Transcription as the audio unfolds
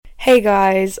Hey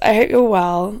guys, I hope you're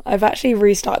well. I've actually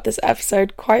restarted this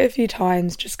episode quite a few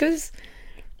times just because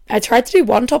I tried to do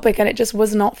one topic and it just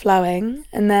was not flowing.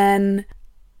 And then,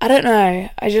 I don't know,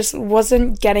 I just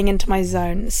wasn't getting into my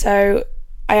zone. So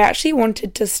I actually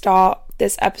wanted to start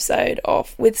this episode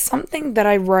off with something that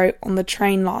I wrote on the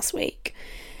train last week.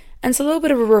 And it's a little bit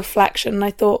of a reflection. And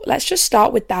I thought, let's just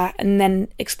start with that and then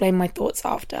explain my thoughts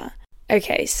after.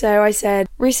 Okay, so I said,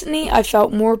 recently I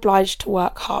felt more obliged to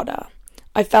work harder.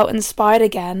 I felt inspired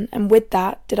again, and with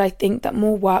that, did I think that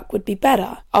more work would be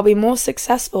better? I'll be more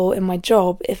successful in my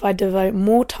job if I devote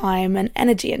more time and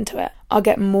energy into it. I'll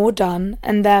get more done,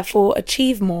 and therefore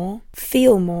achieve more,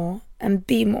 feel more, and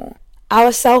be more.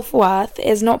 Our self-worth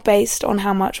is not based on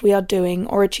how much we are doing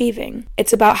or achieving.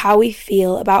 It's about how we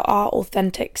feel about our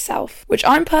authentic self, which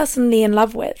I'm personally in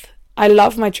love with. I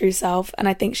love my true self, and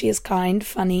I think she is kind,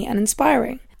 funny, and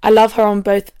inspiring. I love her on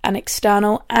both an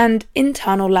external and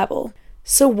internal level.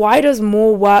 So why does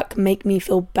more work make me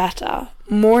feel better,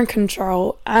 more in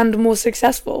control, and more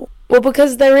successful? Well,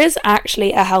 because there is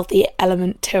actually a healthy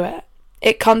element to it.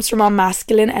 It comes from our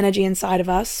masculine energy inside of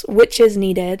us, which is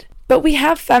needed, but we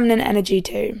have feminine energy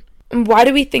too. And why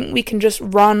do we think we can just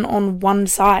run on one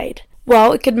side?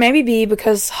 Well, it could maybe be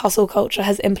because hustle culture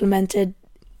has implemented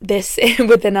this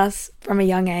within us from a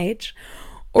young age,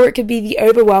 or it could be the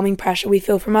overwhelming pressure we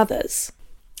feel from others.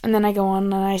 And then I go on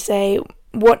and I say,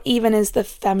 what even is the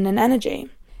feminine energy?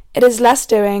 It is less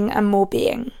doing and more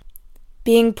being.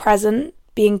 Being present,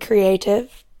 being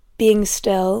creative, being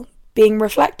still, being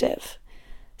reflective.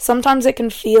 Sometimes it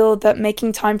can feel that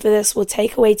making time for this will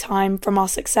take away time from our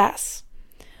success.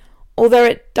 Although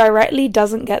it directly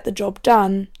doesn't get the job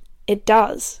done, it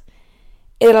does.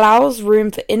 It allows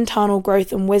room for internal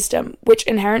growth and wisdom, which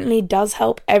inherently does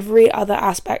help every other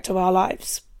aspect of our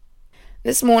lives.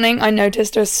 This morning I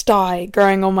noticed a sty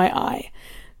growing on my eye.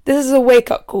 This is a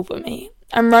wake-up call for me.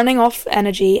 I'm running off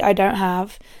energy I don't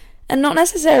have, and not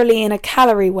necessarily in a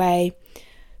calorie way,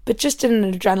 but just in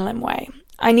an adrenaline way.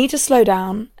 I need to slow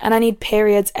down, and I need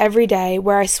periods every day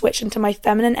where I switch into my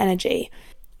feminine energy.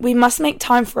 We must make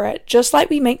time for it, just like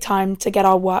we make time to get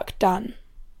our work done.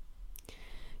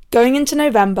 Going into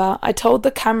November, I told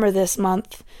the camera this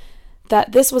month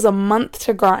that this was a month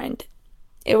to grind.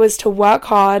 It was to work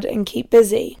hard and keep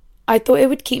busy. I thought it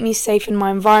would keep me safe in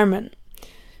my environment.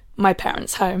 My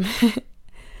parents' home.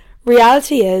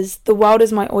 Reality is, the world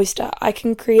is my oyster. I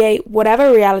can create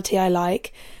whatever reality I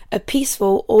like, a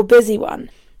peaceful or busy one.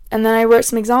 And then I wrote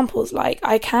some examples like,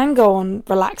 I can go on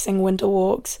relaxing winter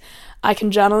walks, I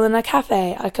can journal in a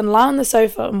cafe, I can lie on the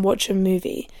sofa and watch a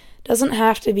movie. Doesn't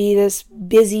have to be this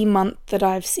busy month that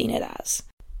I've seen it as.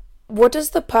 What does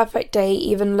the perfect day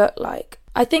even look like?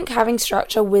 I think having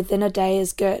structure within a day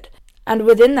is good. And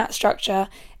within that structure,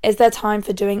 is there time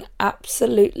for doing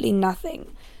absolutely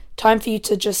nothing? Time for you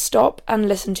to just stop and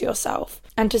listen to yourself,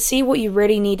 and to see what you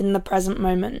really need in the present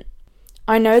moment.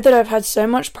 I know that I've had so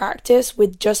much practice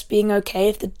with just being okay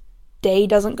if the day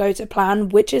doesn't go to plan,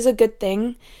 which is a good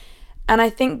thing. And I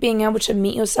think being able to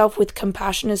meet yourself with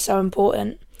compassion is so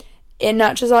important. It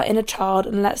nurtures our inner child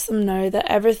and lets them know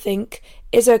that everything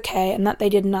is okay and that they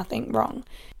did nothing wrong.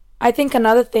 I think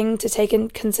another thing to take in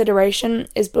consideration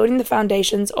is building the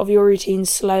foundations of your routine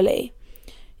slowly.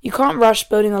 You can't rush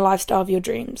building the lifestyle of your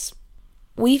dreams.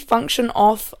 We function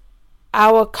off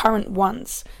our current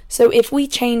ones, so if we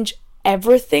change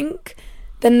everything,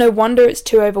 then no wonder it's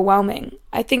too overwhelming.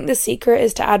 I think the secret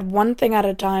is to add one thing at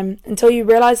a time until you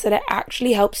realize that it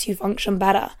actually helps you function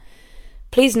better.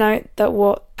 Please note that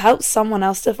what helps someone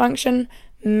else to function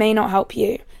may not help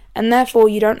you, and therefore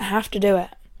you don't have to do it.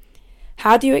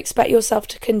 How do you expect yourself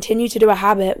to continue to do a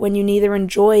habit when you neither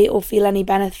enjoy or feel any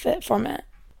benefit from it?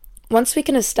 Once we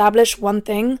can establish one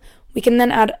thing, we can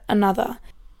then add another.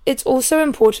 It's also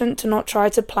important to not try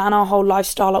to plan our whole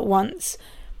lifestyle at once.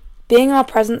 Being our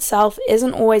present self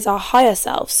isn't always our higher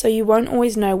self, so you won't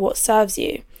always know what serves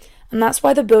you. And that's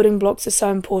why the building blocks are so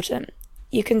important.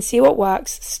 You can see what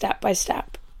works step by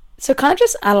step. So kind of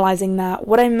just analysing that,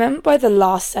 what I meant by the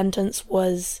last sentence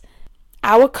was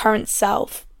our current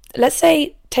self. Let's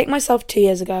say, take myself 2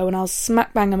 years ago when I was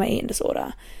smack bang on my eating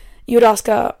disorder. You would ask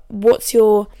her, what's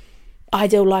your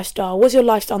ideal lifestyle? What's your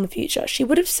lifestyle in the future? She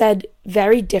would have said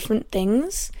very different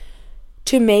things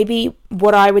to maybe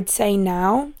what I would say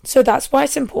now. So that's why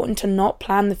it's important to not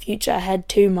plan the future ahead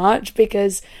too much,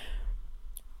 because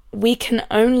we can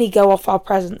only go off our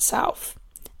present self.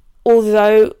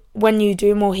 Although when you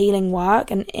do more healing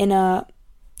work and inner,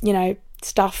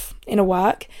 inner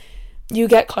work, you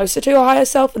get closer to your higher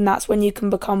self, and that's when you can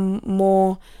become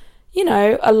more,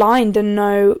 aligned and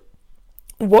know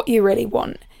what you really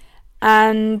want.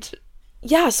 And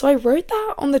yeah, so I wrote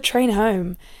that on the train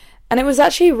home, and it was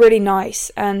actually really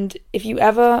nice. And if you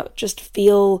ever just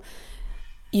feel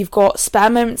you've got spare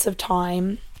moments of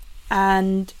time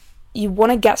and you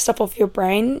want to get stuff off your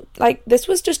brain, like, this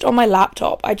was just on my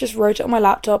laptop. I just wrote it on my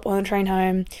laptop on the train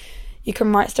home. You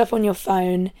can write stuff on your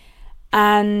phone,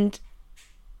 and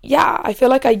yeah, I feel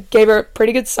like I gave a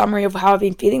pretty good summary of how I've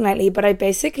been feeling lately, but I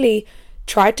basically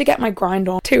tried to get my grind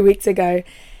on 2 weeks ago,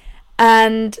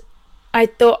 and I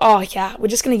thought, oh yeah, we're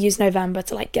just going to use November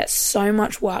to like get so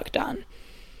much work done.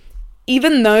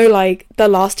 Even though like the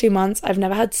last 2 months I've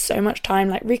never had so much time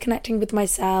like reconnecting with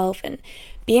myself and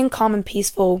being calm and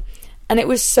peaceful. And it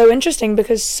was so interesting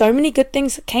because so many good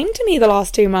things came to me the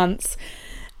last 2 months.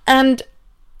 And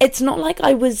it's not like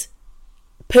I was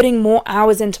putting more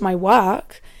hours into my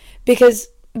work, because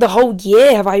the whole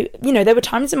year there were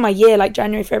times in my year like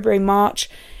January, February, March,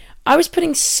 I was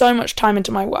putting so much time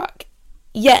into my work.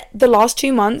 Yet the last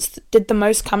 2 months did the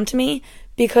most come to me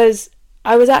because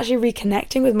I was actually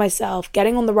reconnecting with myself,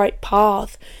 getting on the right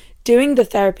path, doing the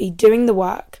therapy, doing the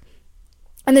work.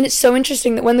 And then it's so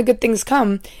interesting that when the good things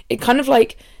come, it kind of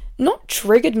like not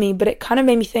triggered me, but it kind of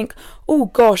made me think, oh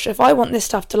gosh, if I want this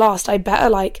stuff to last, I better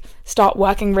like start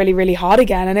working really, really hard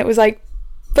again. And it was like,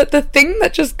 but the thing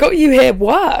that just got you here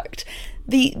worked.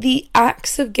 The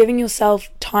acts of giving yourself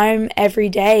time every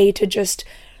day to just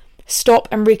stop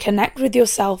and reconnect with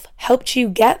yourself helped you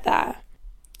get there.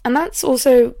 And that's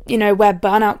also, where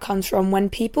burnout comes from, when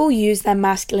people use their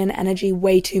masculine energy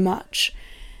way too much.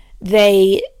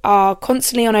 They are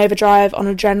constantly on overdrive, on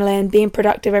adrenaline, being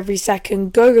productive every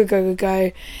second, go, go, go, go,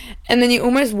 go. And then you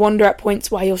almost wonder at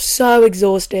points why you're so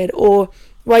exhausted or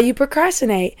why you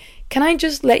procrastinate. Can I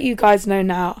just let you guys know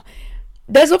now?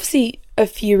 There's obviously a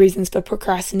few reasons for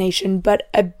procrastination, but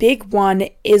a big one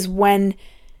is when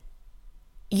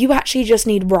you actually just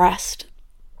need rest.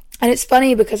 And it's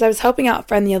funny because I was helping out a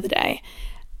friend the other day,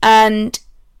 and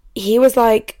he was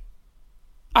like,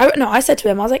 I said to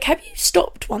him, I was like, have you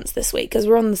stopped once this week? Because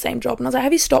we're on the same job. And I was like,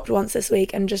 have you stopped once this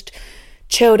week and just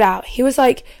chilled out? He was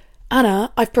like,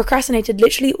 Anna, I've procrastinated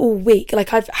literally all week.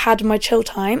 Like, I've had my chill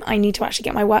time. I need to actually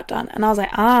get my work done. And I was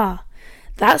like,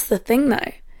 that's the thing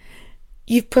though.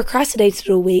 You've procrastinated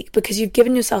all week because you've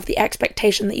given yourself the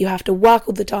expectation that you have to work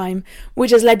all the time,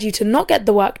 which has led you to not get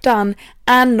the work done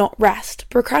and not rest.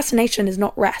 Procrastination is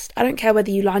not rest. I don't care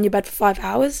whether you lie on your bed for 5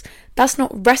 hours. That's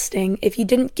not resting if you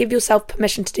didn't give yourself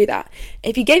permission to do that.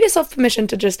 If you gave yourself permission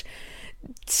to just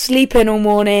sleep in all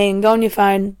morning, go on your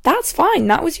phone, that's fine.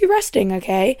 That was you resting,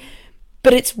 okay?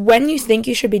 But it's when you think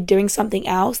you should be doing something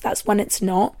else, that's when it's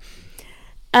not.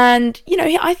 And,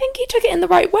 I think he took it in the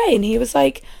right way. And he was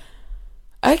like,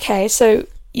 okay, so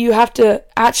you have to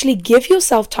actually give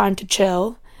yourself time to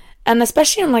chill. And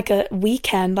especially on like a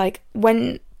weekend, like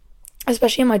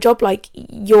especially in my job, like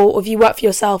if you work for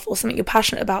yourself or something you're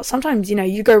passionate about, sometimes,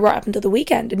 you go right up into the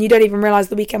weekend and you don't even realize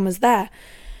the weekend was there.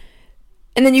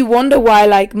 And then you wonder why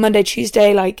like Monday,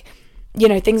 Tuesday, like,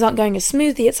 things aren't going as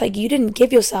smoothly. It's like you didn't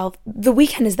give yourself, the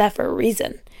weekend is there for a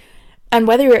reason. And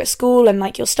whether you're at school and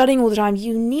like you're studying all the time,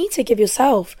 you need to give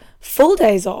yourself full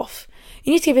days off.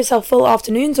 You need to give yourself full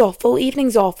afternoons off, full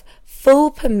evenings off,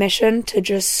 full permission to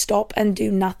just stop and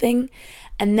do nothing.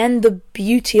 And then the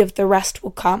beauty of the rest will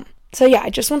come. So yeah,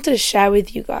 I just wanted to share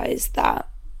with you guys that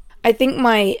I think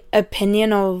my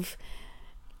opinion of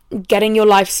getting your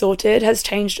life sorted has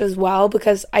changed as well,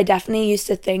 because I definitely used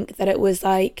to think that it was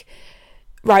like,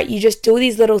 right, you just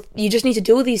need to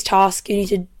do all these tasks, you need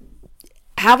to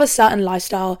have a certain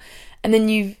lifestyle, and then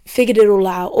you've figured it all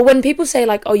out. Or when people say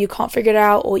like, oh, you can't figure it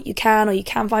out, or you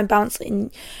can find balance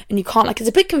and you can't, like, it's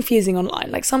a bit confusing online.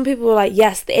 Like, some people are like,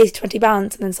 yes, the 80-20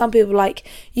 balance, and then some people are like,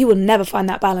 you will never find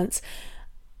that balance.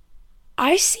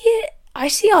 I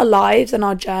see our lives and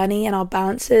our journey and our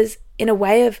balances in a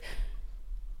way of,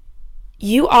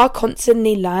 you are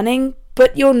constantly learning,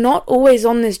 but you're not always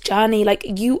on this journey. Like,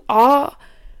 you are,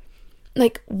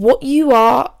 like, what you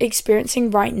are experiencing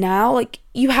right now, like,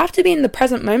 you have to be in the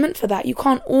present moment for that. You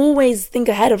can't always think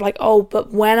ahead of like, oh,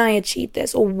 but when I achieve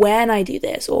this, or when I do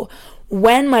this, or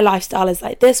when my lifestyle is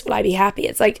like this, will I be happy?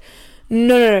 It's like,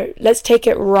 no. Let's take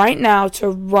it right now to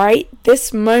right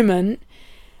this moment,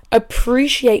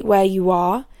 appreciate where you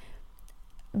are,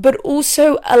 but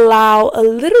also allow a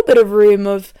little bit of room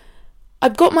of,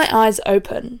 I've got my eyes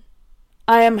open.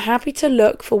 I am happy to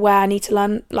look for where I need to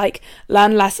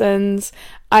learn lessons.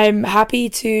 I'm happy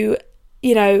to,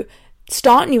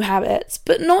 start new habits,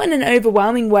 but not in an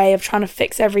overwhelming way of trying to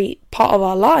fix every part of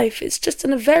our life. It's just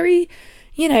in a very,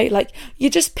 you're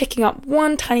just picking up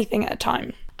one tiny thing at a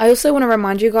time. I also want to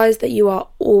remind you guys that you are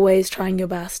always trying your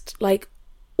best, like,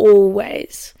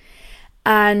 always.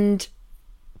 And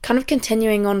kind of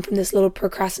continuing on from this little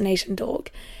procrastination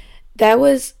talk, I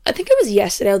think it was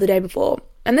yesterday or the day before,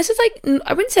 and this is like,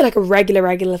 I wouldn't say like a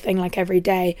regular thing like every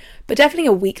day, but definitely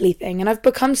a weekly thing, and I've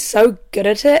become so good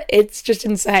at it, it's just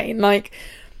insane. Like,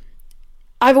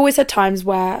 I've always had times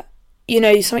where,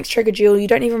 something's triggered you, or you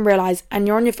don't even realise, and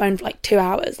you're on your phone for like 2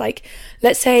 hours. Like,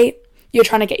 let's say you're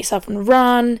trying to get yourself on a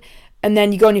run, and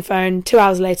then you go on your phone, 2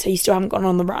 hours later, you still haven't gone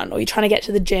on the run, or you're trying to get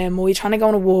to the gym, or you're trying to go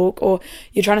on a walk, or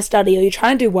you're trying to study, or you're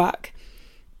trying to do work.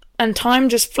 And time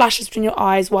just flashes between your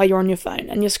eyes while you're on your phone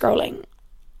and you're scrolling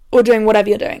or doing whatever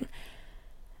you're doing.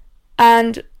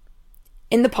 And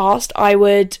in the past, I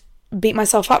would beat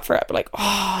myself up for it. But like,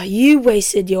 oh, you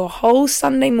wasted your whole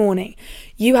Sunday morning.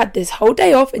 You had this whole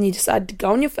day off and you decided to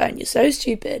go on your phone. You're so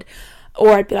stupid.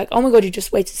 Or I'd be like, oh my God, you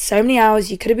just wasted so many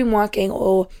hours. You could have been working,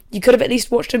 or you could have at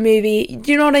least watched a movie.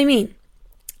 Do you know what I mean?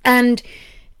 And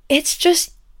it's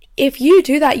just, if you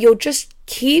do that, you'll just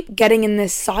keep getting in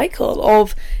this cycle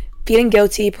of feeling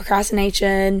guilty,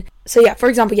 procrastination. So yeah, for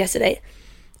example, yesterday,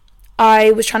 I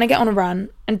was trying to get on a run,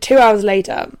 and 2 hours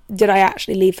later, did I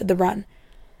actually leave for the run?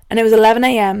 And it was 11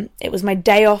 a.m. It was my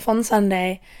day off on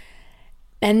Sunday.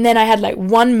 And then I had like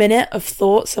 1 minute of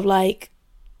thoughts of like,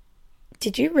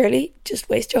 did you really just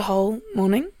waste your whole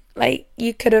morning? Like,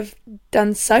 you could have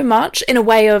done so much, in a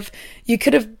way of, you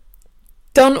could have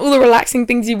done all the relaxing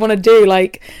things you want to do.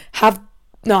 Like,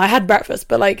 I had breakfast,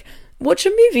 but like, watch a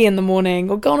movie in the morning,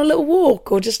 or go on a little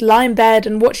walk, or just lie in bed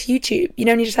and watch YouTube,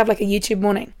 and you just have like a YouTube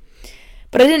morning.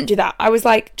 But I didn't do that. I was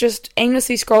like just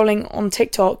aimlessly scrolling on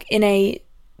TikTok in a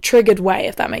triggered way,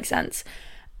 if that makes sense.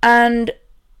 And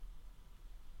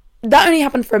that only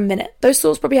happened for a minute. Those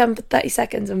thoughts probably happened for 30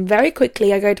 seconds, and very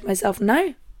quickly I go to myself,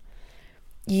 no,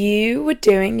 you were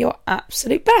doing your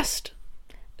absolute best.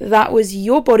 That was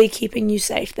your body keeping you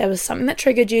safe. There was something that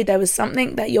triggered you. There was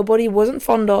something that your body wasn't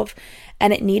fond of,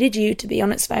 and it needed you to be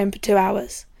on its phone for 2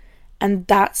 hours. And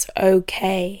that's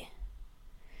okay.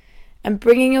 And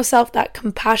bringing yourself that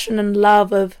compassion and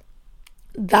love of,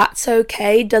 that's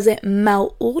okay, doesn't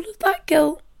melt all of that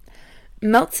guilt.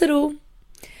 Melts it all.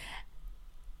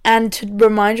 And to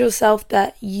remind yourself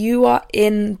that you are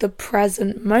in the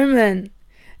present moment.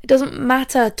 It doesn't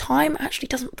matter. Time actually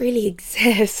doesn't really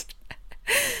exist.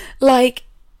 Like,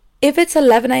 if it's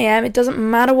 11 a.m, it doesn't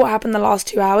matter what happened the last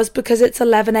 2 hours, because it's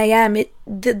 11 a.m.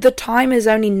 The time is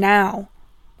only now,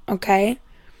 okay?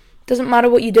 It doesn't matter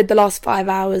what you did the last 5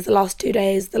 hours, the last 2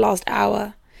 days, the last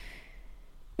hour.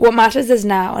 What matters is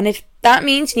now. And if that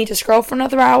means you need to scroll for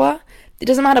another hour, it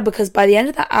doesn't matter, because by the end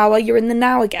of that hour, you're in the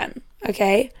now again,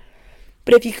 okay?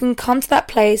 But if you can come to that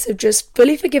place of just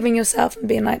fully forgiving yourself and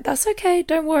being like, that's okay,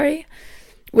 don't worry.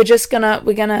 We're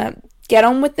gonna get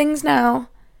on with things now.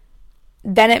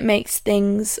 Then it makes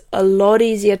things a lot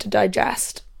easier to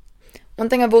digest. One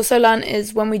thing I've also learned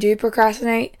is when we do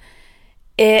procrastinate,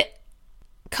 it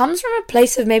comes from a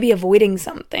place of maybe avoiding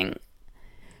something.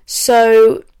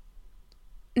 So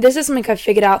this is something I've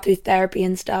figured out through therapy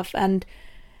and stuff. And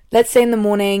let's say in the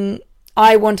morning,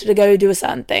 I wanted to go do a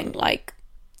certain thing. Like,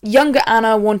 younger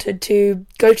Anna wanted to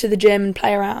go to the gym and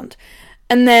play around.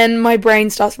 And then my brain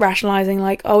starts rationalizing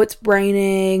like, oh, it's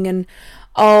raining, and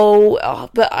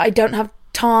but I don't have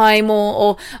time,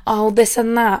 or this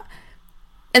and that.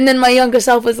 And then my younger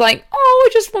self was like, oh,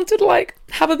 I just wanted to like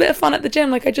have a bit of fun at the gym,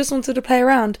 like I just wanted to play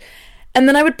around. And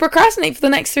then I would procrastinate for the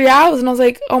next 3 hours, and I was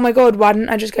like, oh my God, why didn't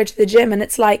I just go to the gym? And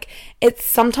it's like, it's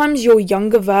sometimes your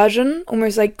younger version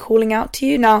almost like calling out to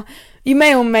you. Now, you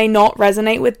may or may not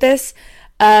resonate with this.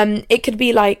 It could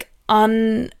be like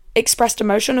unexpressed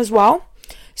emotion as well.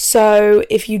 So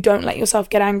if you don't let yourself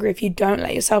get angry, if you don't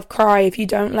let yourself cry, if you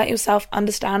don't let yourself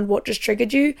understand what just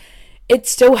triggered you,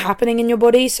 it's still happening in your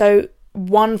body. So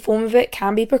one form of it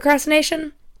can be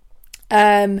procrastination.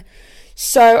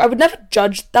 So I would never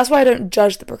judge. That's why I don't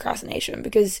judge the procrastination,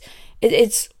 because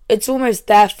it's almost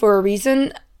there for a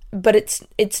reason, but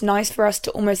it's nice for us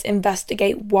to almost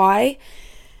investigate why.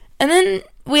 And then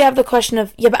we have the question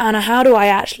of, yeah, but Anna, how do I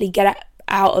actually get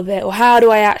out of it? Or how do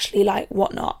I actually like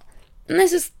whatnot? And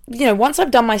this is, once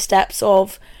I've done my steps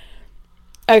of,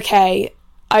 okay,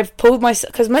 I've pulled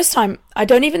myself, because most of the time I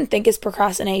don't even think it's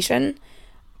procrastination.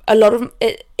 A lot of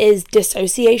it is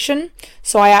dissociation.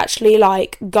 So I actually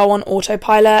like go on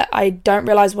autopilot. I don't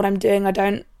realize what I'm doing.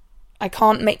 I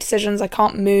can't make decisions. I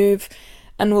can't move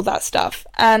and all that stuff.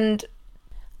 And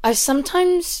I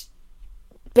sometimes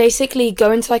basically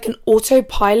go into like an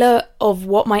autopilot of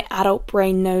what my adult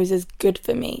brain knows is good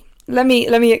for me. Let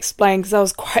me explain, because there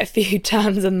was quite a few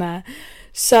terms in there.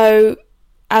 So,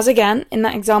 as again, in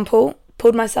that example,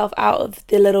 pulled myself out of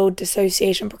the little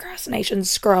dissociation procrastination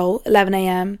scroll, 11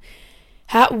 a.m.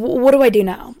 What do I do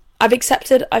now? I've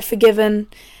accepted, I've forgiven,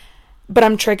 but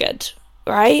I'm triggered,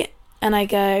 right? And I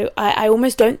go, I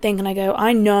almost don't think, and I go,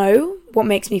 I know what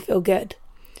makes me feel good.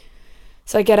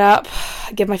 So I get up,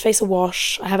 I give my face a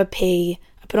wash, I have a pee,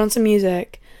 I put on some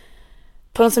music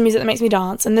that makes me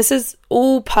dance. And this is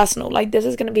all personal. Like, this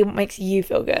is going to be what makes you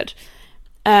feel good.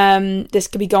 This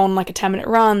could be going like a 10-minute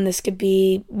run. This could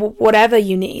be whatever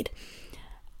you need.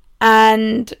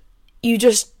 And you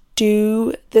just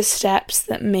do the steps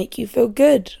that make you feel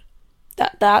good.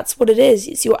 That's what it is.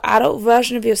 It's your adult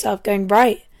version of yourself going,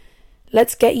 right,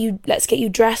 let's get you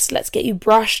dressed, let's get you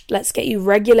brushed, let's get you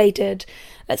regulated,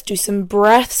 let's do some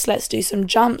breaths, let's do some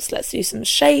jumps, let's do some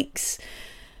shakes,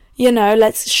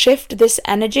 let's shift this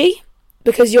energy,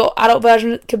 because your adult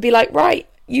version could be like, right,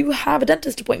 you have a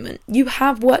dentist appointment, you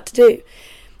have work to do.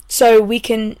 So we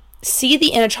can see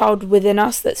the inner child within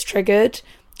us that's triggered,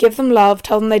 give them love,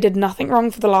 tell them they did nothing wrong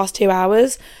for the last 2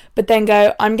 hours, but then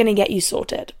go, I'm going to get you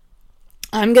sorted.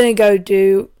 I'm going to go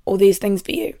do all these things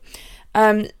for you.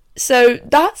 So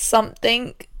that's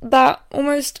something that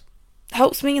almost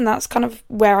helps me, and that's kind of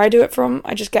where I do it from.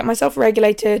 I just get myself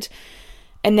regulated,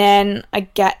 and then I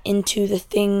get into the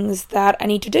things that I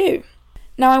need to do.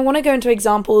 Now, I want to go into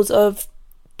examples of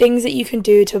things that you can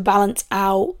do to balance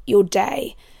out your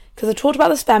day, because I talked about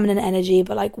this feminine energy,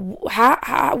 but like,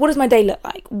 what does my day look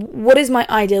like? What is my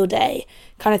ideal day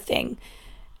kind of thing?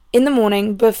 In the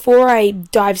morning, before I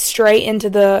dive straight into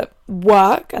the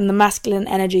work and the masculine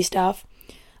energy stuff,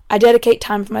 I dedicate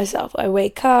time for myself. I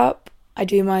wake up, I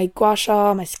do my gua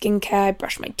sha, my skincare, I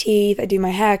brush my teeth, I do my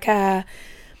hair care,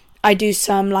 I do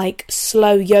some like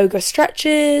slow yoga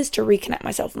stretches to reconnect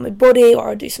myself with my body, or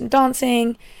I do some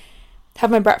dancing,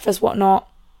 have my breakfast, whatnot,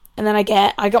 and then I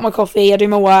got my coffee, I do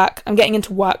my work, I'm getting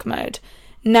into work mode.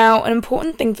 Now, an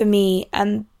important thing for me,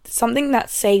 and something that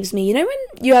saves me, when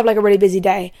you have like a really busy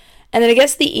day, and then it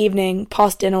gets to the evening,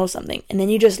 past dinner or something, and then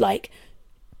you just like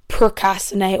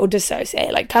procrastinate or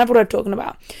dissociate, like kind of what I'm talking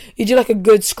about. You do like a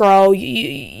good scroll,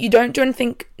 you don't do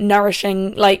anything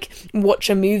nourishing, like watch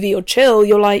a movie or chill.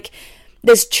 You're like,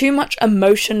 there's too much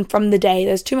emotion from the day,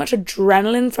 there's too much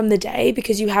adrenaline from the day,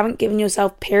 because you haven't given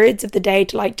yourself periods of the day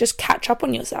to like just catch up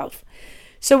on yourself.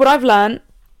 So what I've learned,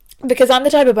 because I'm the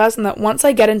type of person that once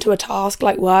I get into a task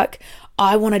like work,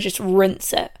 I want to just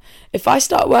rinse it. If I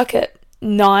start work at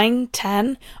 9,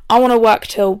 10, I want to work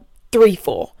till 3,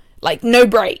 4. Like, no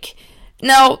break.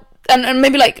 Now, and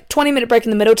maybe like 20-minute break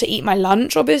in the middle to eat my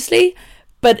lunch, obviously.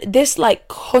 But this like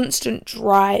constant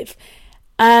drive,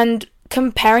 and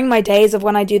comparing my days of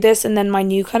when I do this and then my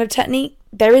new kind of technique,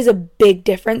 there is a big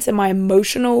difference in my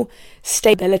emotional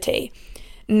stability.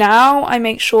 Now I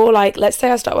make sure, like, let's say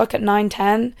I start work at 9,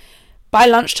 10. By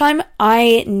lunchtime,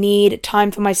 I need time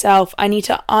for myself. I need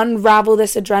to unravel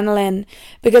this adrenaline,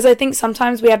 because I think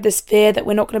sometimes we have this fear that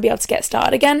we're not going to be able to get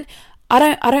started again. I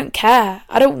don't care.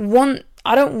 I don't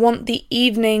want the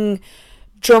evening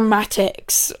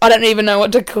dramatics. I don't even know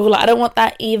what to call it. I don't want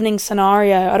that evening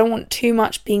scenario. I don't want too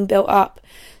much being built up.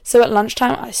 So at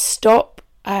lunchtime, I stop.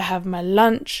 I have my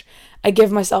lunch. I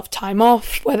give myself time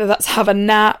off, whether that's have a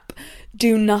nap,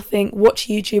 do nothing, watch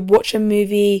YouTube, watch a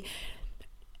movie.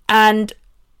 And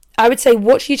I would say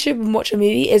watch YouTube and watch a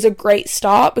movie is a great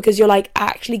start, because you're like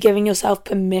actually giving yourself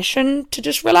permission to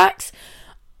just relax.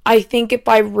 I think if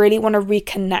I really want to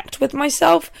reconnect with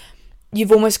myself,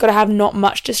 you've almost got to have not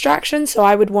much distraction. So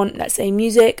I would want, let's say,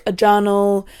 music, a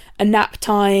journal, a nap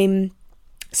time,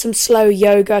 some slow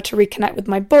yoga to reconnect with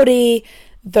my body,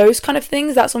 those kind of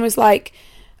things. That's almost like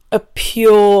a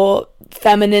pure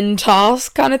feminine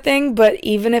task kind of thing. But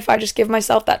even if I just give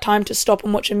myself that time to stop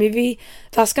and watch a movie,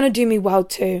 that's going to do me well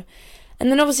too. And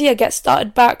then obviously I get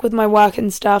started back with my work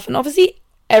and stuff, and obviously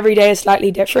every day is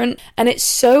slightly different, and it's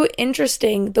so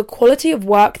interesting the quality of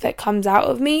work that comes out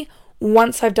of me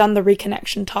once I've done the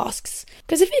reconnection tasks.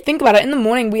 Because if you think about it, in the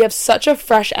morning we have such a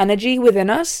fresh energy within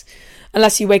us,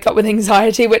 unless you wake up with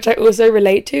anxiety, which I also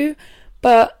relate to,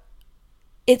 but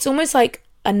it's almost like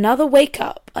another wake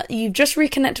up. You've just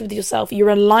reconnected with yourself, you're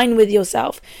aligned with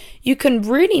yourself, you can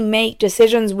really make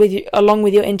decisions along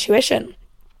with your intuition.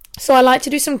 So I like to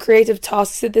do some creative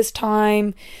tasks at this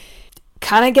time,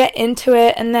 kind of get into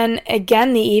it. And then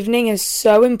again, the evening is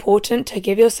so important to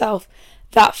give yourself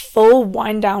that full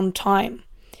wind down time.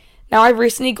 Now, I've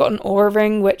recently got an Aura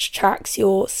ring which tracks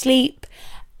your sleep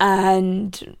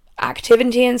and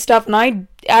activity and stuff, and I'm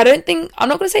not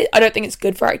going to say I don't think it's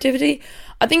good for activity.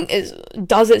 I think it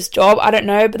does its job, I don't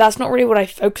know, but that's not really what I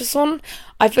focus on.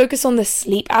 I focus on the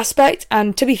sleep aspect,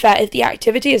 and to be fair, if the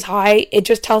activity is high, it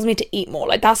just tells me to eat more.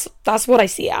 Like, that's what I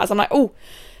see it as. I'm like, oh,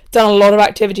 done a lot of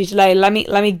activity today. Let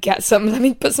me get some. Let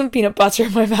me put some peanut butter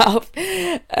in my mouth,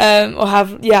 or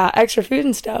have extra food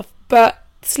and stuff. But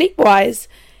sleep wise,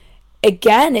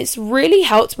 again, it's really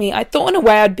helped me. I thought in a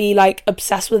way I'd be like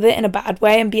obsessed with it in a bad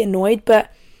way and be annoyed,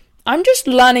 but I'm just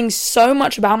learning so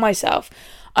much about myself.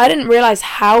 I didn't realize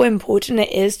how important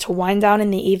it is to wind down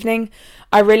in the evening.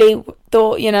 I really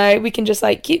thought, we can just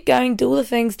like keep going, do all the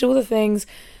things,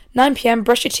 9 p.m,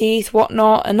 brush your teeth,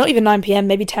 whatnot, and not even 9 p.m,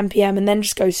 maybe 10 p.m, and then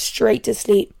just go straight to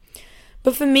sleep.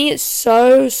 But for me, it's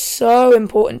so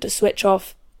important to switch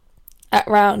off at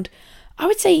around, I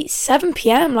would say 7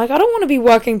 p.m. Like, I don't want to be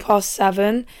working past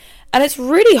 7. And it's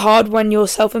really hard when you're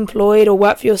self-employed or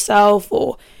work for yourself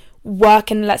or work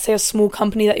in, let's say, a small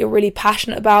company that you're really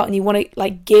passionate about and you want to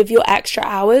like give your extra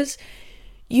hours.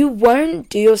 You won't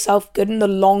do yourself good in the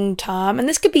long term. And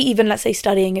this could be even, let's say,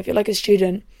 studying if you're like a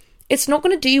student. It's not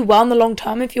going to do you well in the long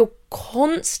term if you're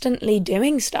constantly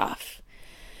doing stuff.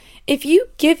 If you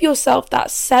give yourself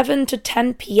that 7 to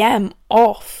 10 p.m.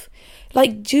 off,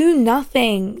 like, do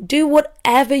nothing, do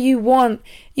whatever you want.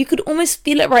 You could almost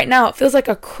feel it right now. It feels like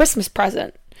a Christmas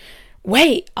present.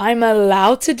 Wait, I'm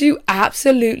allowed to do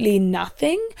absolutely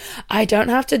nothing? I don't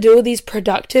have to do all these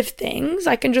productive things.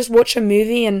 I can just watch a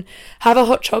movie and have a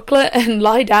hot chocolate and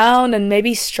lie down and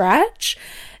maybe stretch.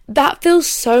 That feels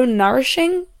so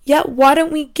nourishing. Yet why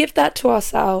don't we give that to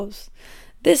ourselves?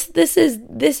 This is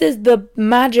the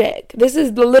magic. This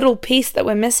is the little piece that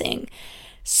we're missing.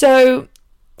 So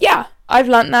yeah, I've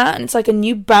learnt that, and it's like a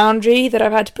new boundary that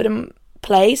I've had to put in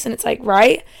place, and it's like,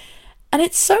 right. And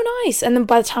it's so nice. And then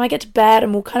by the time I get to bed,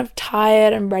 I'm all kind of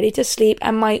tired and ready to sleep,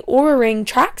 and my Oura Ring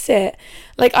tracks it.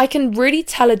 Like, I can really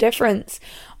tell a difference.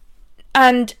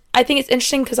 And I think it's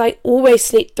interesting because I always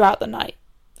sleep throughout the night.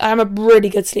 I'm a really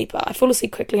good sleeper. I fall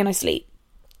asleep quickly and I sleep.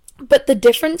 But the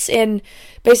difference in,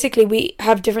 basically, we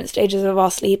have different stages of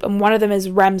our sleep, and one of them is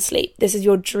REM sleep. This is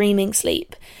your dreaming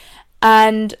sleep.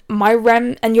 And your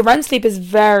REM sleep is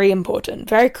very important,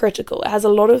 very critical. It has a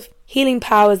lot of healing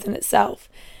powers in itself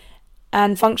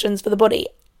and functions for the body.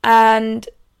 And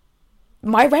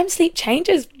my REM sleep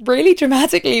changes really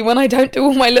dramatically when I don't do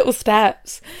all my little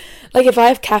steps. Like, if I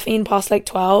have caffeine past like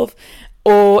 12,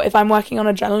 or if I'm working on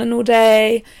adrenaline all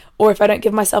day, or if I don't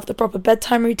give myself the proper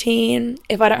bedtime routine,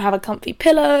 if I don't have a comfy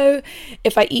pillow,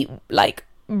 if I eat like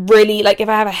really, like if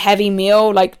I have a heavy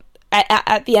meal like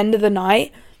at the end of the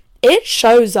night, it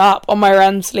shows up on my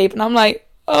REM sleep, and I'm like,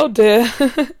 oh dear.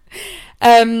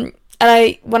 And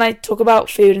when I talk about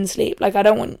food and sleep, like, I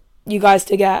don't want you guys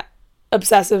to get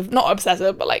not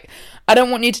obsessive, but like, I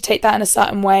don't want you to take that in a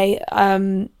certain way.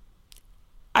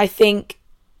 I think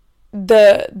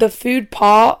the food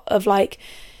part of like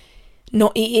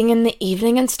not eating in the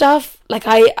evening and stuff, like,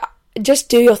 just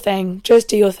do your thing,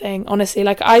 honestly.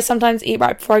 Like, I sometimes eat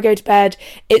right before I go to bed.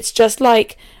 It's just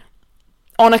like,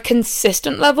 on a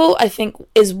consistent level, I think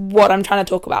is what I'm trying to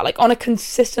talk about. Like, on a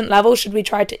consistent level, should we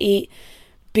try to eat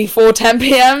before 10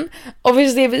 p.m?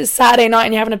 Obviously, if it's Saturday night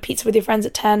and you're having a pizza with your friends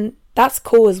at 10, that's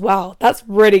cool as well. That's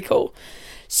really cool.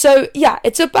 So yeah,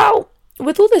 it's about,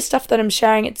 with all this stuff that I'm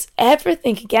sharing, it's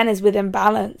everything again is within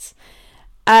balance.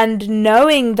 And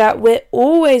knowing that we're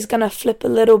always going to flip a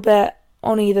little bit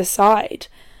on either side.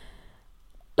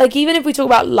 Like, even if we talk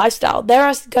about lifestyle, there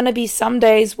are going to be some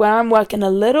days where I'm working a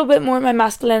little bit more in my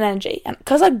masculine energy. And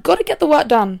because I've got to get the work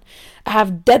done. I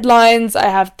have deadlines, I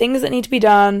have things that need to be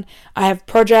done, I have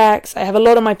projects, I have a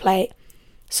lot on my plate.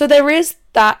 So there is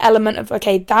that element of,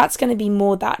 okay, that's going to be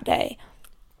more that day.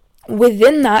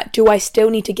 Within that, do I still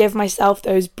need to give myself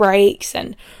those breaks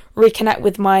and reconnect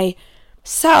with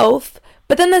myself?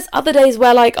 But then there's other days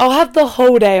where, like, I'll have the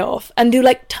whole day off and do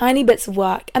like tiny bits of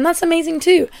work, and that's amazing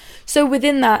too. So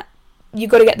within that, you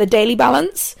got to get the daily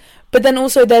balance, but then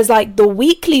also there's like the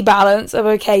weekly balance of,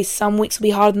 okay, some weeks will be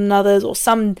harder than others, or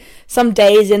some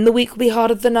days in the week will be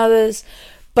harder than others.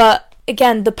 But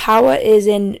again, the power is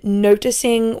in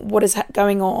noticing what is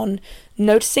going on,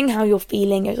 noticing how you're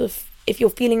feeling. If you're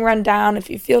feeling run down, if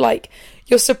you feel like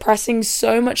you're suppressing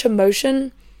so much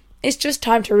emotion, it's just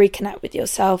time to reconnect with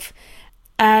yourself.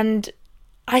 And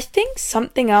I think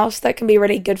something else that can be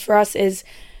really good for us is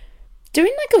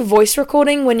doing like a voice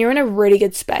recording when you're in a really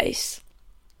good space.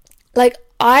 Like,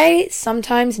 I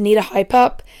sometimes need a hype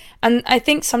up, and I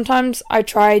think sometimes I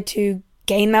try to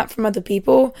gain that from other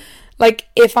people. Like,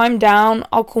 if I'm down,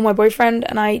 I'll call my boyfriend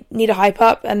and I need a hype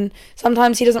up, and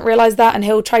sometimes he doesn't realize that, and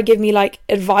he'll try to give me like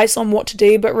advice on what to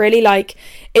do, but really, like,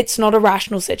 it's not a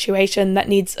rational situation that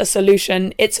needs a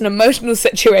solution. It's an emotional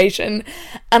situation,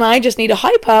 and I just need a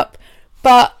hype up.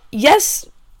 But yes,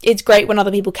 it's great when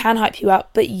other people can hype you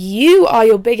up, but you are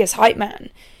your biggest hype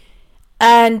man,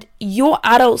 and your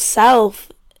adult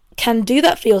self can do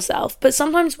that for yourself. But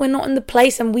sometimes we're not in the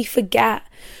place and we forget.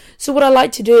 So what I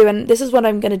like to do, and this is what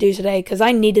I'm going to do today because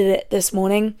I needed it this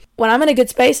morning. When I'm in a good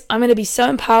space, I'm going to be so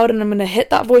empowered and I'm going to hit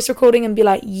that voice recording and be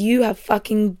like, you have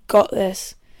fucking got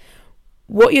this.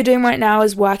 What you're doing right now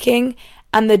is working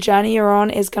and the journey you're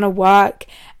on is going to work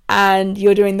and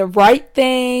you're doing the right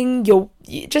thing. You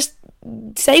just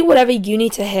say whatever you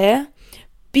need to hear.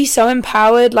 Be so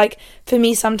empowered. Like for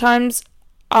me, sometimes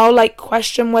I'll like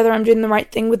question whether I'm doing the right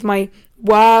thing with my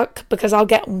work because I'll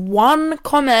get one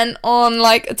comment on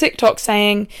like a TikTok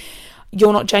saying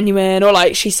you're not genuine, or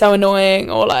like she's so annoying,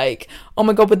 or like, oh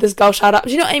my god, would this girl shut up?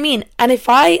 Do you know what I mean? And if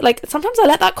I like, sometimes I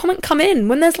let that comment come in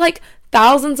when there's like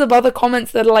thousands of other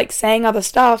comments that are like saying other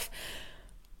stuff,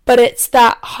 but it's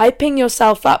that hyping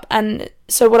yourself up. And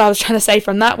so what I was trying to say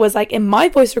from that was like, in my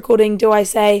voice recording, do I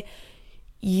say,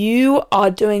 you are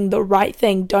doing the right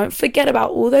thing. Don't forget about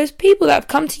all those people that have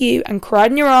come to you and cried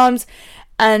in your arms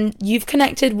and you've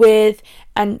connected with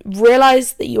and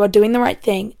realized that you are doing the right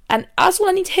thing. And that's all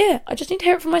I need to hear. I just need to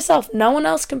hear it from myself. No one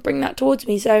else can bring that towards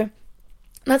me. So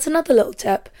that's another little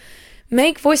tip.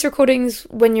 Make voice recordings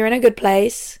when you're in a good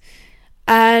place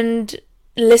and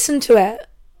listen to it.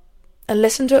 And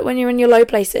listen to it when you're in your low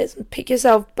places and pick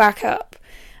yourself back up.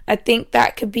 I think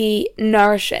that could be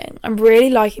nourishing. I'm really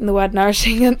liking the word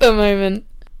nourishing at the moment.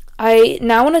 I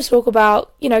now want to talk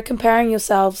about, comparing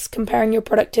yourselves, comparing your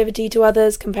productivity to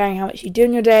others, comparing how much you do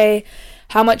in your day,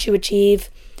 how much you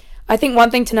achieve. I think one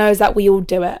thing to know is that we all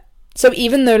do it. So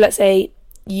even though, let's say,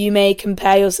 you may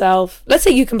compare yourself, let's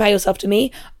say you compare yourself to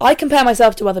me, I compare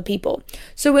myself to other people.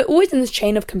 So we're always in this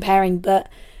chain of comparing, but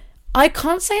I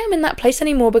can't say I'm in that place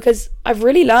anymore because I've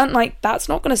really learned, that's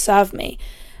not going to serve me.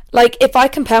 If I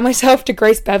compare myself to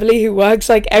Grace Beverly, who works,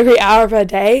 every hour of her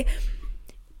day,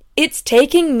 it's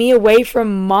taking me away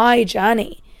from my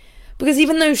journey. Because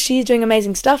even though she's doing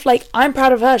amazing stuff, I'm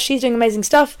proud of her, she's doing amazing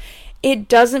stuff, it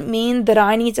doesn't mean that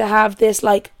I need to have this,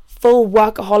 full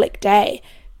workaholic day.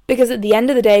 Because at the end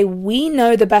of the day, we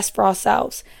know the best for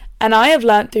ourselves. And I have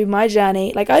learned through my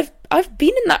journey, I've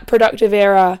been in that productive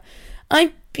era.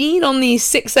 I've been on these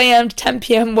 6 a.m. to 10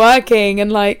 p.m. working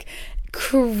and,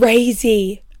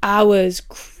 crazy hours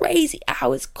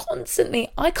constantly.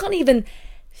 I can't even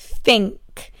think.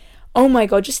 Oh my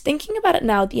god, just thinking about it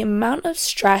now, the amount of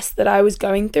stress that I was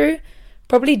going through,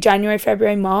 probably January,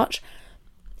 February, March,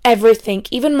 everything,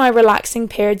 even my relaxing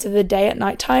periods of the day at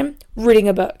nighttime, reading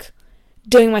a book,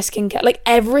 doing my skincare,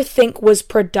 everything was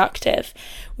productive.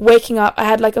 Waking up, I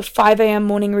had a 5 a.m.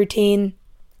 morning routine.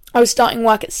 I was starting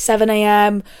work at 7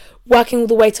 a.m, working all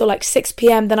the way till 6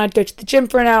 p.m. Then I'd go to the gym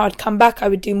for an hour, I'd come back, I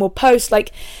would do more posts,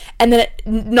 and then at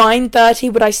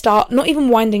 9:30 would I start, not even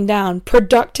winding down,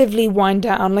 productively wind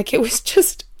down. It was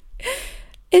just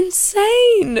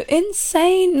insane.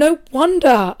 No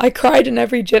wonder I cried in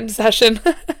every gym session.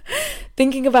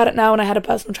 Thinking about it now, when I had a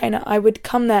personal trainer, I would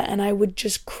come there and I would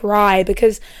just cry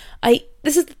because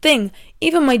this is the thing,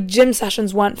 even my gym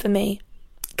sessions weren't for me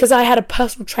because I had a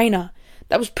personal trainer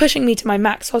that was pushing me to my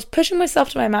max. So I was pushing myself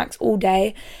to my max all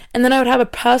day, and then I would have a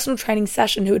personal training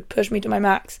session who would push me to my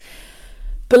max.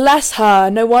 Bless her,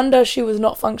 no wonder she was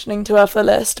not functioning to her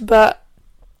fullest, but,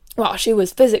 well, she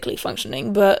was physically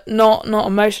functioning, but not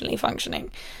emotionally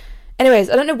functioning. Anyways,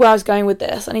 I don't know where I was going with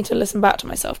this. I need to listen back to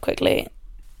myself quickly.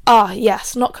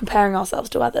 Yes, not comparing ourselves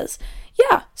to others.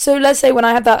 Yeah, so let's say when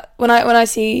I have that,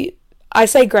 I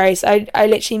say Grace, I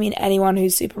literally mean anyone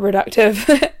who's super productive.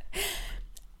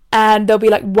 And there'll be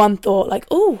one thought,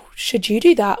 oh, should you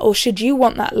do that? Or should you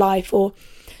want that life? Or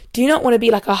do you not want to be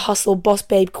a hustle boss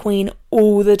babe queen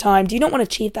all the time? Do you not want to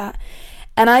achieve that?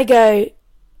 And I go,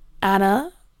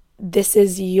 Anna, this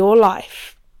is your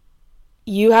life.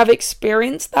 You have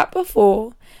experienced that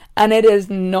before, and it is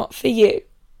not for you.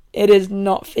 It is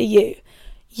not for you.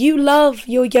 You love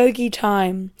your yogi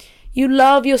time. You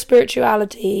love your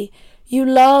spirituality. You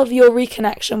love your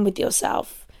reconnection with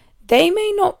yourself. They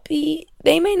may not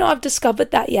have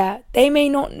discovered that yet. They may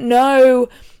not know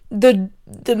the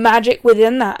magic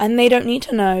within that, and they don't need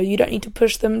to know. You don't need to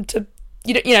push them to,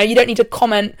 you don't need to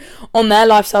comment on their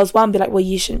lifestyle as well and be well,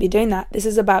 you shouldn't be doing that. This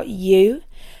is about you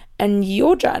and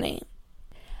your journey.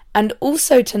 And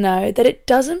also to know that it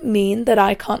doesn't mean that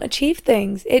I can't achieve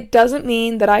things. It doesn't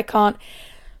mean that I can't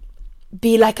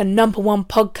be a number one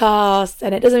podcast,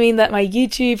 and it doesn't mean that my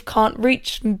YouTube can't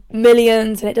reach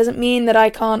millions, and it doesn't mean that I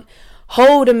can't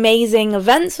hold amazing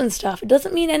events and stuff. It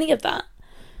doesn't mean any of that.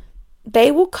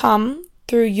 They will come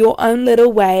through your own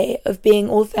little way of being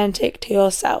authentic to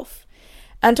yourself.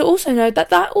 And to also know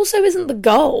that also isn't the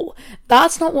goal.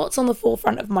 That's not what's on the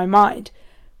forefront of my mind.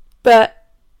 But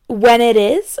when it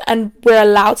is, and we're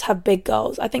allowed to have big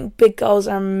goals. I think big goals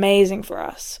are amazing for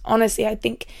us. Honestly, I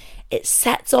think it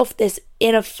sets off this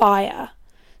inner fire.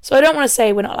 So I don't want to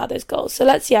say we're not allowed those goals. So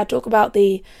let's, talk about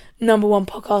the number one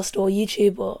podcast or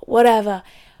YouTube or whatever.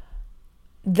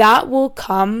 That will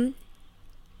come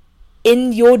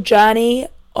in your journey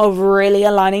of really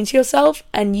aligning to yourself,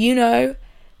 and you know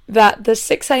that the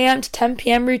 6 a.m. to 10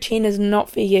 p.m. routine is not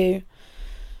for you.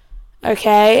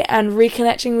 Okay, and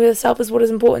reconnecting with yourself is what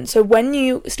is important. So when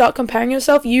you start comparing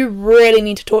yourself, you really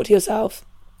need to talk to yourself.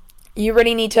 You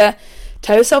really need to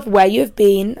tell yourself where you've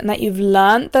been and that you've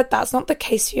learned that that's not the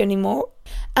case for you anymore.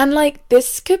 And like,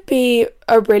 this could be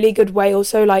a really good way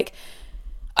also. Like,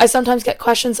 I sometimes get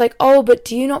questions like, oh, but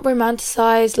do you not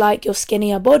romanticize like your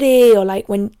skinnier body, or like,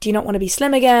 when do you not want to be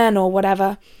slim again, or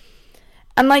whatever?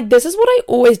 And like, this is what I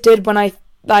always did when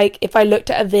if I looked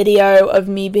at a video of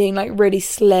me being like really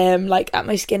slim, like at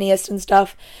my skinniest and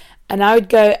stuff, and I would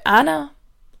go, Anna,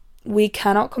 we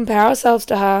cannot compare ourselves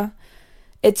to her.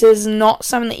 It is not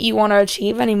something that you want to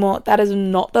achieve anymore. That is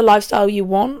not the lifestyle you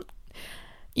want.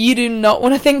 You do not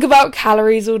want to think about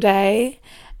calories all day,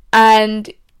 and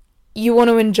you want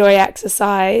to enjoy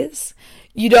exercise.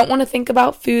 You don't want to think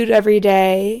about food every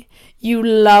day. You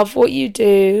love what you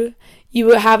do. You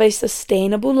will have a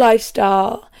sustainable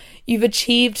lifestyle. You've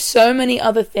achieved so many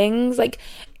other things. Like,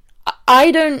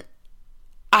 I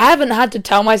haven't had to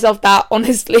tell myself that,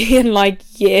 honestly, in like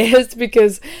years,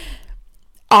 because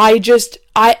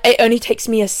it only takes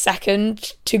me a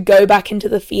second to go back into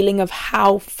the feeling of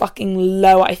how fucking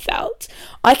low I felt.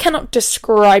 I cannot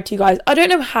describe to you guys. I don't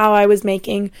know how I was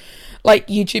making like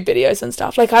YouTube videos and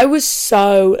stuff. Like, I was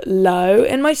so low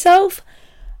in myself.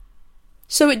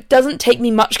 So it doesn't take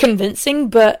me much convincing,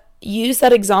 but use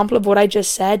that example of what I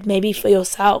just said, maybe for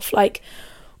yourself. Like,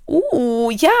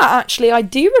 ooh, yeah, actually, I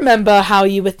do remember how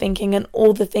you were thinking and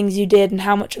all the things you did and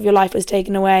how much of your life was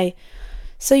taken away.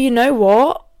 So you know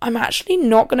what? I'm actually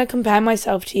not going to compare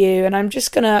myself to you, and I'm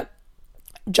just going to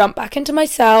jump back into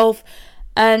myself.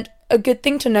 And a good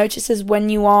thing to notice is when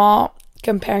you are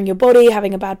comparing your body,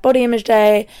 having a bad body image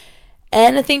day,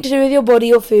 anything to do with your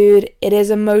body or food, it is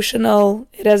emotional.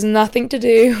 It has nothing to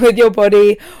do with your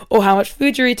body or how much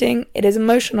food you're eating. It is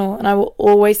emotional, and I will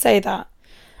always say that.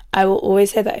 I will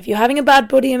always say that. If you're having a bad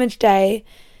body image day,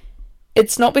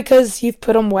 it's not because you've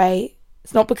put on weight.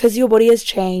 It's not because your body has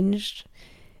changed.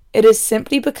 It is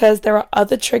simply because there are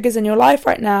other triggers in your life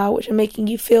right now which are making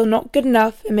you feel not good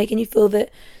enough and making you feel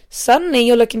that suddenly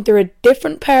you're looking through a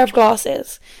different pair of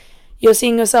glasses. You're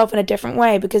seeing yourself in a different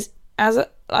way, because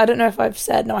I don't know if I've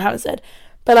said, no, I haven't said,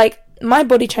 but like, my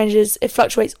body changes, it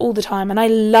fluctuates all the time, and I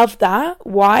love that.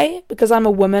 Why? Because I'm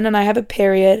a woman and I have a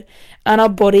period, and our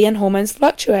body and hormones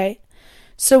fluctuate.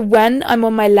 So when I'm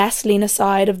on my less leaner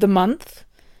side of the month,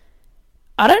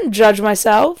 I don't judge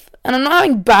myself, and I'm not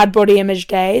having bad body image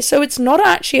day, so it's not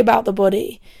actually about the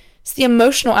body. It's the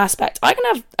emotional aspect. I can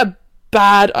have a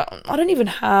bad, I don't even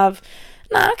have,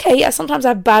 sometimes I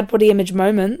have bad body image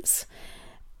moments,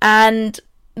 and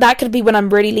that could be when I'm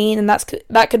really lean, and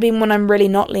that could be when I'm really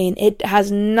not lean. It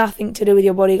has nothing to do with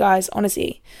your body, guys,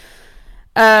 honestly.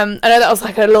 I know that was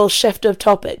like a little shift of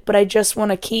topic, but I just want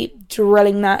to keep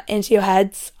drilling that into your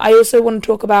heads. I also want to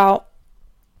talk about,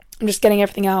 I'm just getting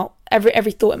everything out,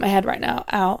 every thought in my head right now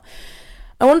out.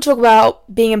 I want to talk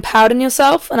about being empowered in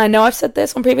yourself, and I know I've said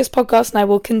this on previous podcasts, and I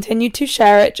will continue to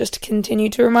share it just to continue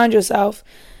to remind yourself.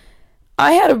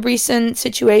 I had a recent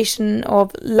situation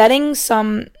of letting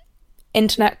some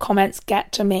internet comments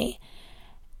get to me,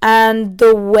 and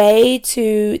the way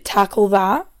to tackle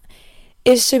that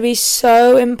is to be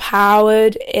so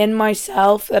empowered in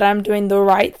myself that I'm doing the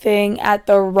right thing at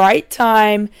the right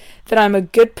time, that I'm a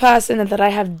good person, and that I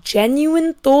have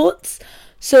genuine thoughts,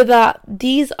 so that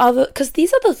because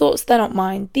these other thoughts, they're not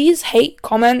mine. These hate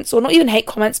comments, or not even hate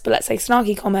comments, but let's say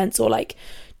snarky comments or like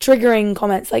triggering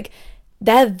comments, like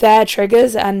they're their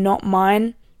triggers and not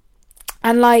mine.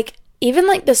 And like, even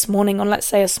like this morning on, let's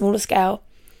say, a smaller scale,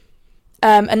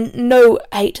 and no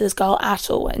hate to this girl at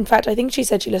all. In fact, I think she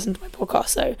said she listened to my podcast,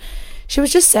 so she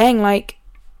was just saying like,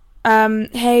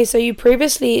 hey, so you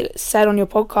previously said on your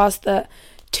podcast that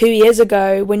 2 years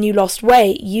ago when you lost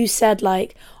weight, you said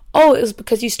like, oh, it was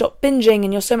because you stopped binging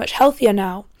and you're so much healthier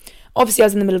now. Obviously, I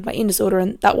was in the middle of my eating disorder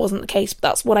and that wasn't the case, but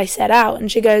that's what I said out.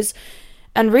 And she goes,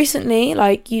 and recently,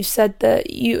 like, you've said that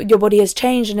your body has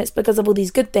changed and it's because of all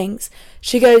these good things.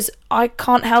 She goes, I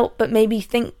can't help but maybe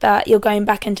think that you're going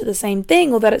back into the same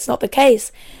thing, or that it's not the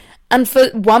case. And for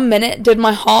 1 minute did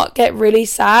my heart get really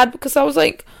sad, because I was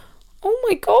like, oh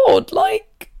my God,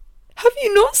 like, have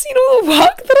you not seen all the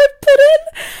work that I've put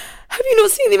in? have you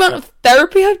not seen the amount of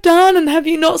therapy I've done? And have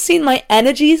you not seen my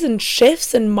energies and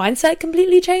shifts and mindset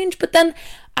completely change? But then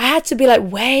I had to be like,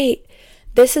 wait,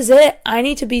 this is it. I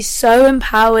need to be so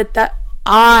empowered that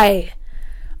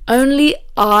only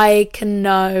I can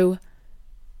know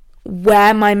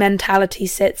where my mentality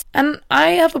sits. And I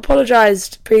have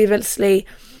apologized previously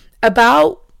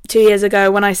about 2 years ago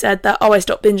when I said that, I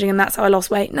stopped binging and that's how I lost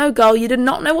weight. No, girl, you did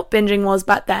not know what binging was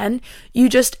back then. You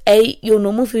just ate your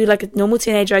normal food like a normal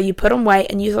teenager. You put on weight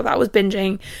and you thought that was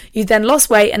binging. You then lost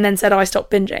weight and then said, I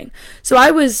stopped binging. So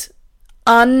I was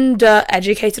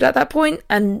undereducated at that point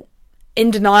and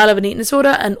in denial of an eating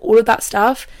disorder and all of that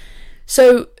stuff.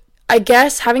 So I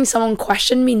guess having someone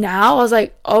question me now, I was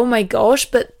like, oh my gosh,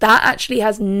 but that actually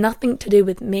has nothing to do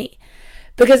with me,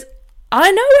 because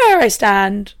I know where I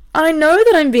stand. I know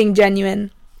that I'm being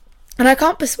genuine, and I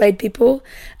can't persuade people,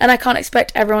 and I can't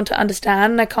expect everyone to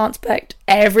understand, and I can't expect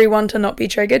everyone to not be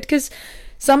triggered, because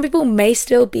some people may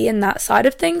still be in that side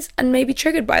of things and may be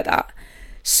triggered by that.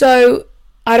 So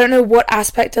I don't know what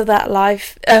aspect of that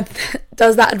life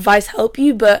does that advice help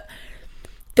you, but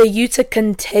for you to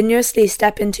continuously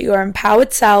step into your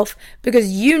empowered self, because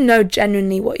you know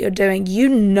genuinely what you're doing. You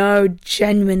know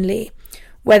genuinely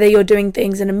whether you're doing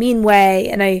things in a mean way,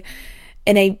 in a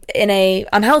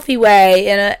unhealthy way,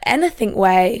 in a anything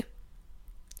way.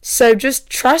 So just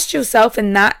trust yourself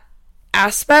in that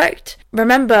aspect.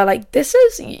 Remember, like,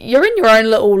 you're in your own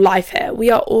little life here. We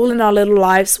are all in our little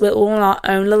lives. We're all in our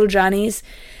own little journeys.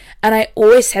 And I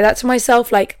always say that to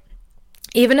myself, like,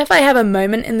 even if I have a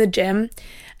moment in the gym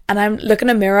and I'm looking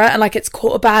in a mirror and like it's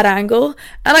caught a bad angle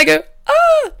and I go,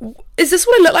 is this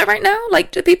what I look like right now?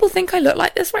 Like, do people think I look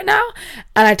like this right now?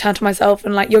 And I turn to myself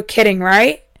and like, you're kidding,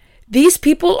 right? These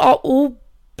people are all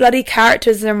bloody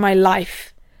characters in my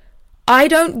life. I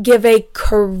don't give a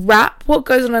crap what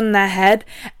goes on in their head,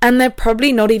 and they're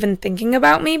probably not even thinking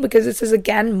about me, because this is,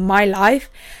 again, my life.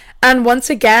 And once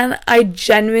again, I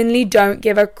genuinely don't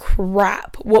give a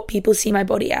crap what people see my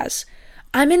body as.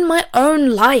 I'm in my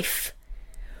own life.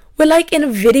 We're like in a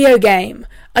video game.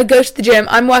 I go to the gym,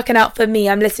 I'm working out for me,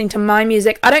 I'm listening to my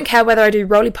music. I don't care whether I do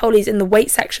roly-polies in the weight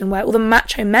section where all the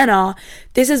macho men are.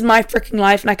 This is my freaking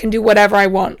life and I can do whatever I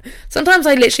want. Sometimes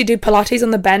I literally do Pilates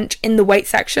on the bench in the weight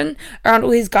section around all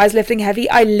these guys lifting heavy.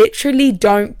 I literally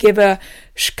don't give a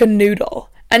schkanoodle.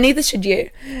 And neither should you.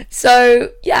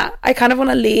 So yeah, I kind of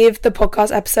want to leave the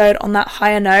podcast episode on that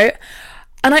higher note.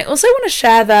 And I also want to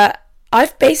share that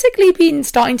I've basically been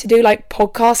starting to do like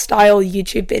podcast style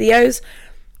YouTube videos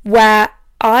where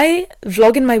I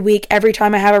vlog in my week every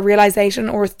time I have a realization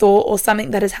or a thought or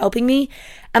something that is helping me,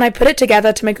 and I put it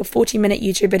together to make a 40-minute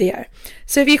YouTube video.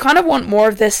 So if you kind of want more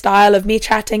of this style of me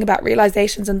chatting about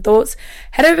realizations and thoughts,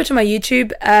 head over to my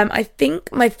YouTube. I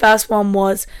think my first one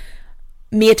was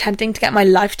me attempting to get my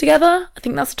life together. I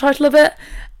think that's the title of it.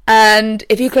 And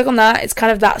if you click on that, it's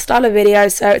kind of that style of video.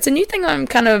 So it's a new thing I'm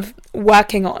kind of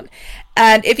working on.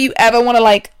 And if you ever want to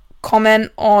like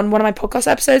comment on one of my podcast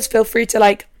episodes, feel free to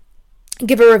like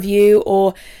give a review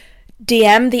or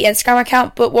DM the Instagram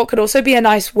account. But what could also be a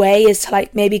nice way is to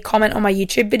like maybe comment on my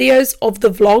YouTube videos of the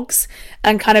vlogs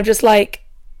and kind of just like,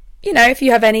 you know, if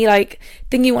you have any like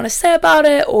thing you want to say about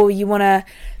it or you want to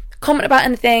comment about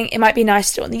anything, it might be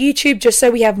nice to do it on the YouTube, just so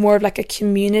we have more of like a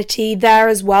community there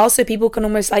as well, so people can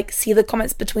almost like see the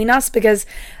comments between us, because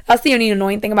that's the only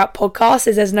annoying thing about podcasts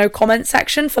is there's no comment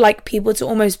section for like people to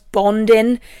almost bond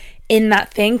in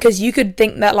that thing, because you could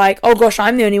think that like, oh gosh,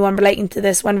 I'm the only one relating to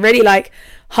this, when really like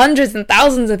hundreds and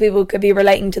thousands of people could be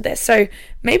relating to this. So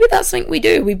maybe that's something we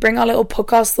do, we bring our little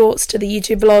podcast thoughts to the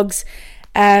YouTube vlogs.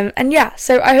 And yeah,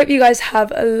 so I hope you guys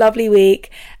have a lovely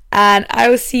week, and I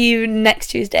will see you next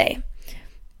Tuesday.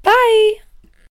 Bye!